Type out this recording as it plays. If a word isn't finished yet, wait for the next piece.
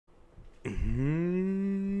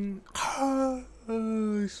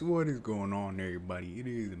What is going on, everybody? It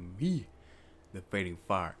is me, the Fading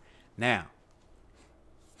Fire. Now,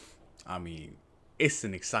 I mean, it's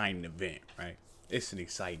an exciting event, right? It's an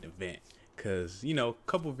exciting event because, you know, a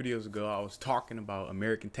couple videos ago, I was talking about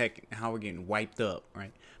American Tekken and how we're getting wiped up,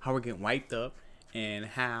 right? How we're getting wiped up and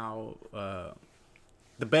how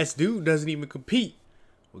the best dude doesn't even compete.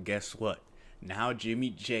 Well, guess what? Now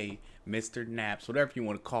Jimmy J, Mr. Naps, whatever you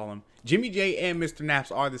want to call him, Jimmy J and Mr.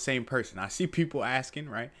 Naps are the same person. I see people asking,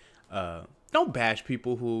 right? Don't bash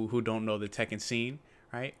people who don't know the Tekken scene,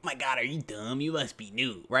 right? My God, are you dumb? You must be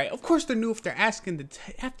new, right? Of course they're new if they're asking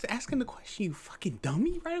the question, you fucking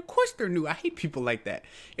dummy, right? Of course they're new. I hate people like that.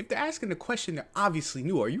 If they're asking the question, they're obviously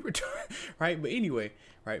new. Are you retarded, right? But anyway,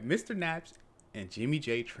 right? Mr. Naps and Jimmy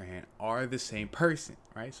J Tran are the same person,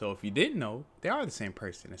 right? So if you didn't know, they are the same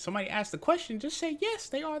person. If somebody asks the question, just say, yes,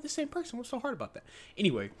 they are the same person. What's so hard about that?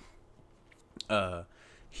 Anyway,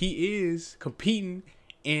 he is competing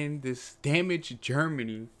in this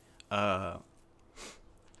DamaGermany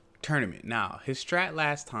tournament. Now, his strat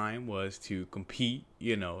last time was to compete,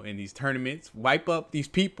 you know, in these tournaments, wipe up these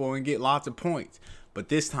people and get lots of points. But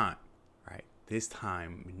this time, right, this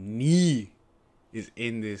time, Knee is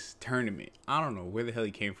in this tournament. I don't know where the hell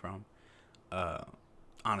he came from.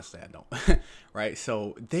 Honestly, I don't. Right?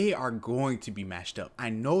 So they are going to be matched up.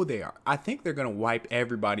 I know they are. I think they're going to wipe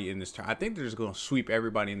everybody in this tournament. I think they're just going to sweep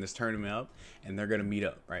everybody in this tournament up and they're going to meet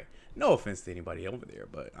up, right? No offense to anybody over there,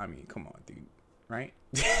 but I mean, come on, dude. Right?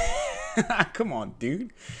 Come on,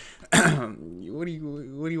 dude. What do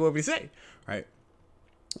you want me to say? Right?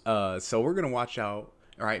 So we're going to watch out.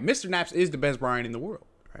 All right. Mr. Naps is the best Brian in the world.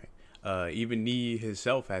 Even Knee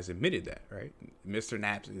himself has admitted that, right? Mr.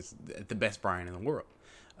 Naps is the best Brian in the world.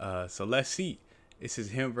 So let's see. This is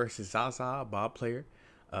him versus Zaza, Bob player.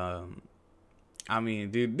 I mean,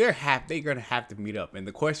 dude, they're gonna have to meet up. And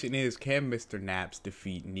the question is, can Mr. Naps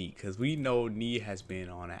defeat Knee? Because we know Knee has been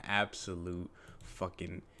on an absolute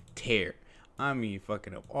fucking tear. I mean,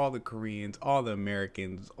 fucking up all the Koreans, all the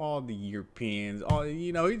Americans, all the Europeans,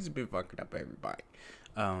 you know, he's been fucking up everybody.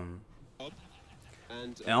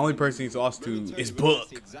 And the only person he's lost to is Book,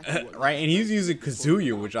 right? And he's using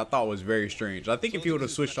Kazuya, which I thought was very strange. I think if he would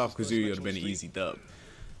have switched off Kazuya, it would have been an easy dub.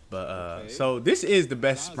 But, so this is the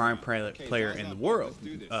best Prime player in the world.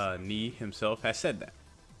 Knee himself has said that.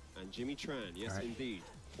 And Jimmy Tran, yes, right. Indeed.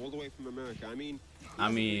 All the way from America. I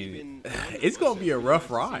mean, it's going to be a rough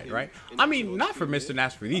ride, right? I mean, not for Mr.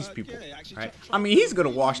 Naps, for these people, right? I mean, he's going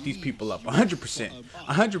to wash these people up 100%.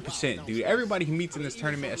 100%, dude. Everybody he meets in this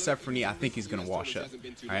tournament, except for Knee, I think he's going to wash up,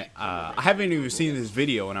 right? I haven't even seen this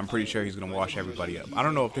video, and I'm pretty sure he's going to wash everybody up. I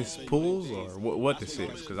don't know if this is pools or what this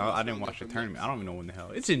is, because I didn't watch the tournament. I don't even know when the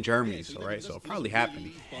hell. It's in Germany, so, right? So it probably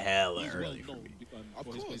happened hella early for me. Of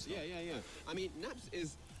course, yeah. I mean, Naps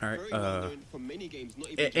is... All right,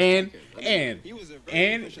 and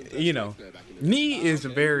you know, Knee is a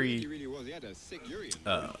very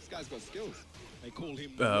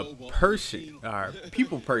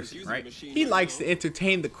people person, right? He likes to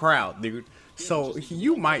entertain the crowd, dude. So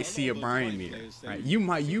you might see a Brian meter, right? You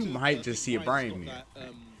might just see a Brian meter.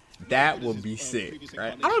 That will be sick,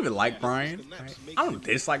 right? I don't even like Brian, right? I don't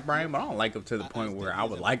dislike Brian, but I don't like him to the point where I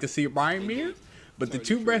would like to see a Brian meter. But the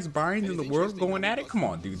two best Brians in the world going at it, come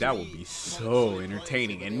on, dude, that would be so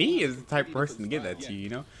entertaining. And Knee is the type of person to get that to you, you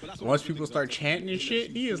know? Once people start chanting and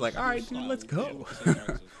shit, he is like, all right, dude, let's go.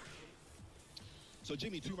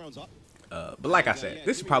 But like I said,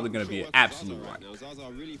 this is probably going to be an absolute ride.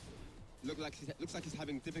 Looks like he's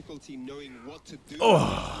having difficulty knowing what to do.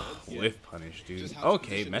 Oh, whiff punish, dude.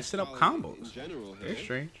 Okay, messing up combos. Very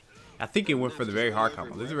strange. I think it went for the very hard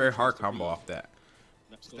combo. This is a very hard combo off that.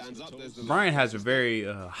 Brian has a very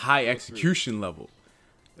high execution level.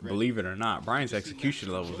 Believe it or not, Brian's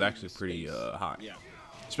execution level is actually pretty high.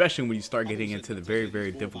 Especially when you start getting into the very,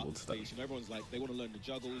 very difficult stuff.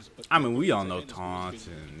 I mean, we all know taunts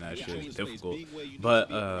and that shit is difficult.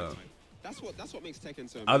 But that's what makes Tekken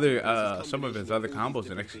so some of his other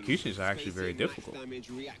combos and executions are actually very difficult.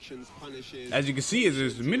 As you can see,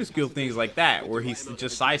 there's minuscule things like that where he's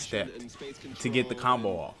just sidestepped to get the combo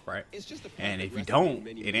off, right? And if you don't,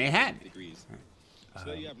 it ain't happening. I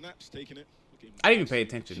didn't even pay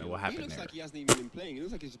attention to what happened there. Like he hasn't even been playing. It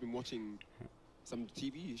looks like he's just been watching some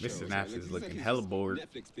TV shows. Mr. Naps is looking hella bored.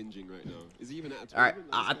 Netflix binging right now. Is he even at a All right,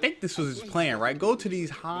 I think this was his plan, right? Go to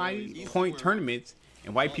these high point tournaments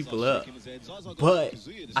and wipe people up. But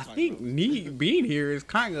I think Knee being here is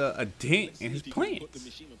kind of a dent in his plans.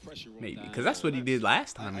 Maybe. Because that's what he did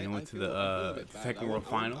last time when he went to the Tekken World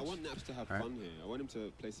Finals. I want Naps to have fun here. I want him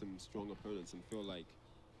to play some strong opponents and feel like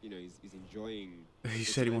you know, he's enjoying. He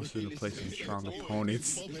said he wants to play some strong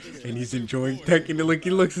opponents, and he's enjoying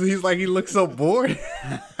Tekken. He's like he looks so bored.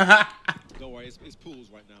 Don't worry, it's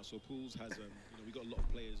pools right now. So pools has we got a lot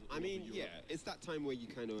of players. I mean, yeah, it's that time where you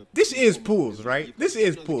kind of. This is pools, right? This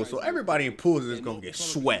is pools. So everybody in pools is gonna get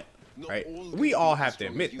swept, right? We all have to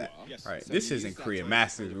admit that, right? This isn't Korean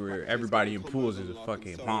Masters where everybody in pools is a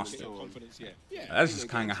fucking monster. That's just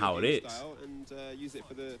kind of how it is.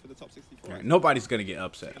 Right? Nobody's gonna get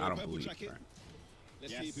upset. I don't believe. Right?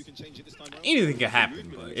 Anything can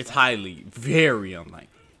happen, but it's highly, very unlikely.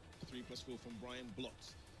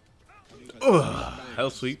 Ugh, hell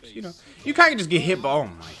sweeps, you know. You kind of just get hit by, oh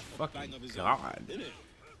my fucking god.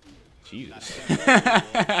 Jesus.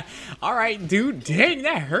 Alright, dude. Dang,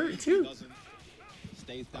 that hurt too.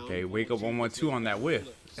 Okay, wake up 112 on that whiff.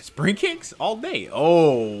 Spring kicks all day.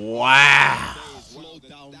 Oh, wow.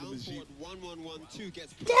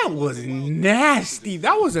 That was nasty.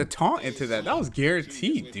 That was a taunt into that. That was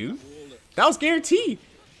guaranteed, dude. That was guaranteed.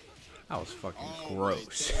 That was fucking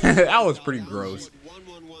gross. That was pretty gross.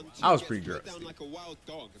 That was pretty gross. That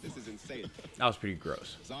was pretty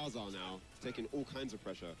gross. Zaza now taking all kinds of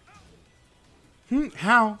pressure.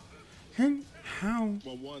 How? How?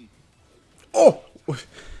 Oh!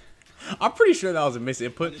 I'm pretty sure that was a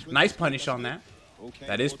misinput. Nice punish on that.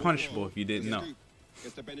 That is punishable if you didn't know.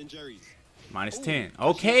 Minus 10.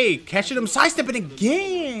 Okay, catching him sidestepping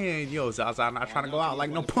again. Yo, Zaza not trying to go out like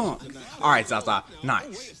no punk. All right, Zaza.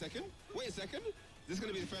 Nice. Wait a second. This is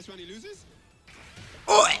going to be the first round he loses?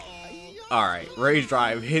 Oh! All right, Rage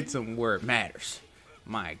Drive hits him where it matters.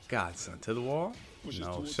 My God, son. To the wall?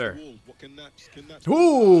 No, sir.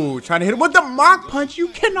 Ooh, trying to hit him with the mark punch. You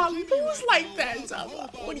cannot lose like that,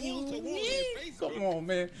 Zaza. What do you mean? Come on,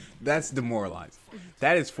 man. That's demoralized.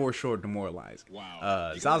 That is for sure demoralized.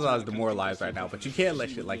 Zaza is demoralized right now, but you can't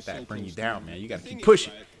let shit like that bring you down, man. You got to keep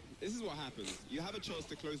pushing. This is what happens. You have a chance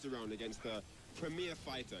to close the round against the premier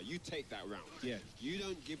fighter. You take that round. Yeah. You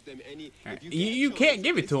don't give them any. You can't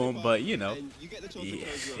give it to him, but you know,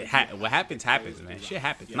 what happens happens, man. Shit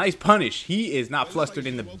happens. Nice punish. He is not flustered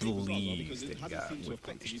in the bleeds that he got with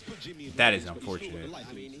punish. That is unfortunate,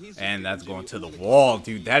 and that's going to the wall,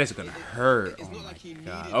 dude. That is gonna hurt. Oh my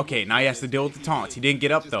God. Okay, now he has to deal with the taunts. He didn't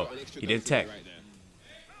get up though. He did tech.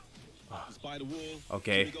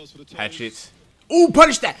 Okay, hatchets. Ooh,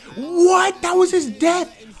 punish that. What? That was his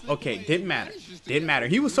death. Okay, didn't matter. Didn't matter.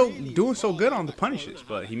 He was doing so good on the punishes,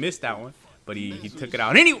 but he missed that one. But he took it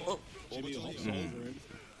out. Anyway,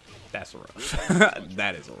 that's rough.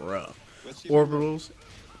 That is rough. Orbitals.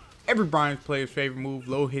 Every Brian player's favorite move,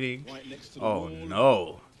 low hitting. Oh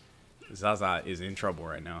no. Zaza is in trouble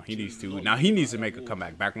right now. He needs to. Now he needs to make a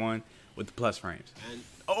comeback. Back one with the plus frames.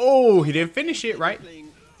 Oh, he didn't finish it, right?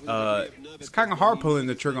 It's kind of hard pulling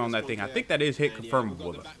the trigger on that thing. I think that is hit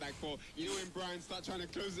confirmable.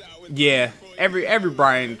 Yeah, every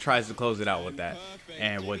Brian tries to close it out with that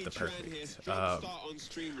and with the perfect. All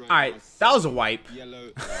right, that was a wipe.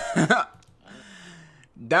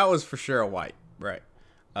 That was for sure a wipe, right?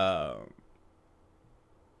 I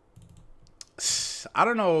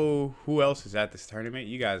don't know who else is at this tournament.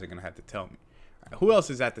 You guys are gonna have to tell me. Right, who else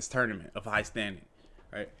is at this tournament of high standing,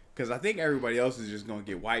 right? Because I think everybody else is just going to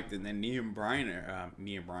get wiped. And then Nia and Brian,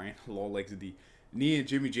 Lol Legs of D, Nia and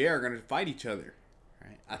Jimmy J are going to fight each other.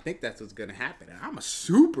 Right? I think that's what's going to happen. And I'm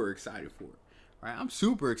super excited for it. Right? I'm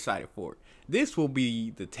super excited for it. This will be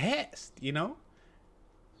the test, you know?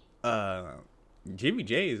 Jimmy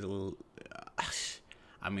J is a little...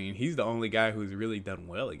 I mean, he's the only guy who's really done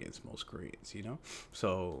well against most Koreans, you know?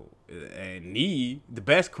 So, and Nia, the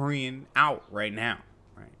best Korean out right now.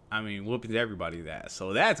 I mean, whooping everybody's ass.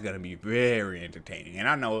 So that's going to be very entertaining. And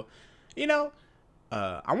I know, you know,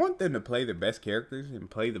 I want them to play their best characters and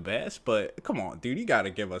play the best. But come on, dude. You got to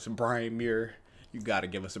give us a Brian Muir. You got to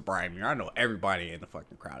give us a Brian Muir. I know everybody in the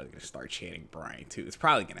fucking crowd is going to start chanting Brian, too. It's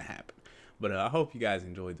probably going to happen. But I hope you guys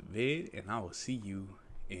enjoyed the vid. And I will see you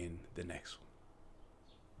in the next one.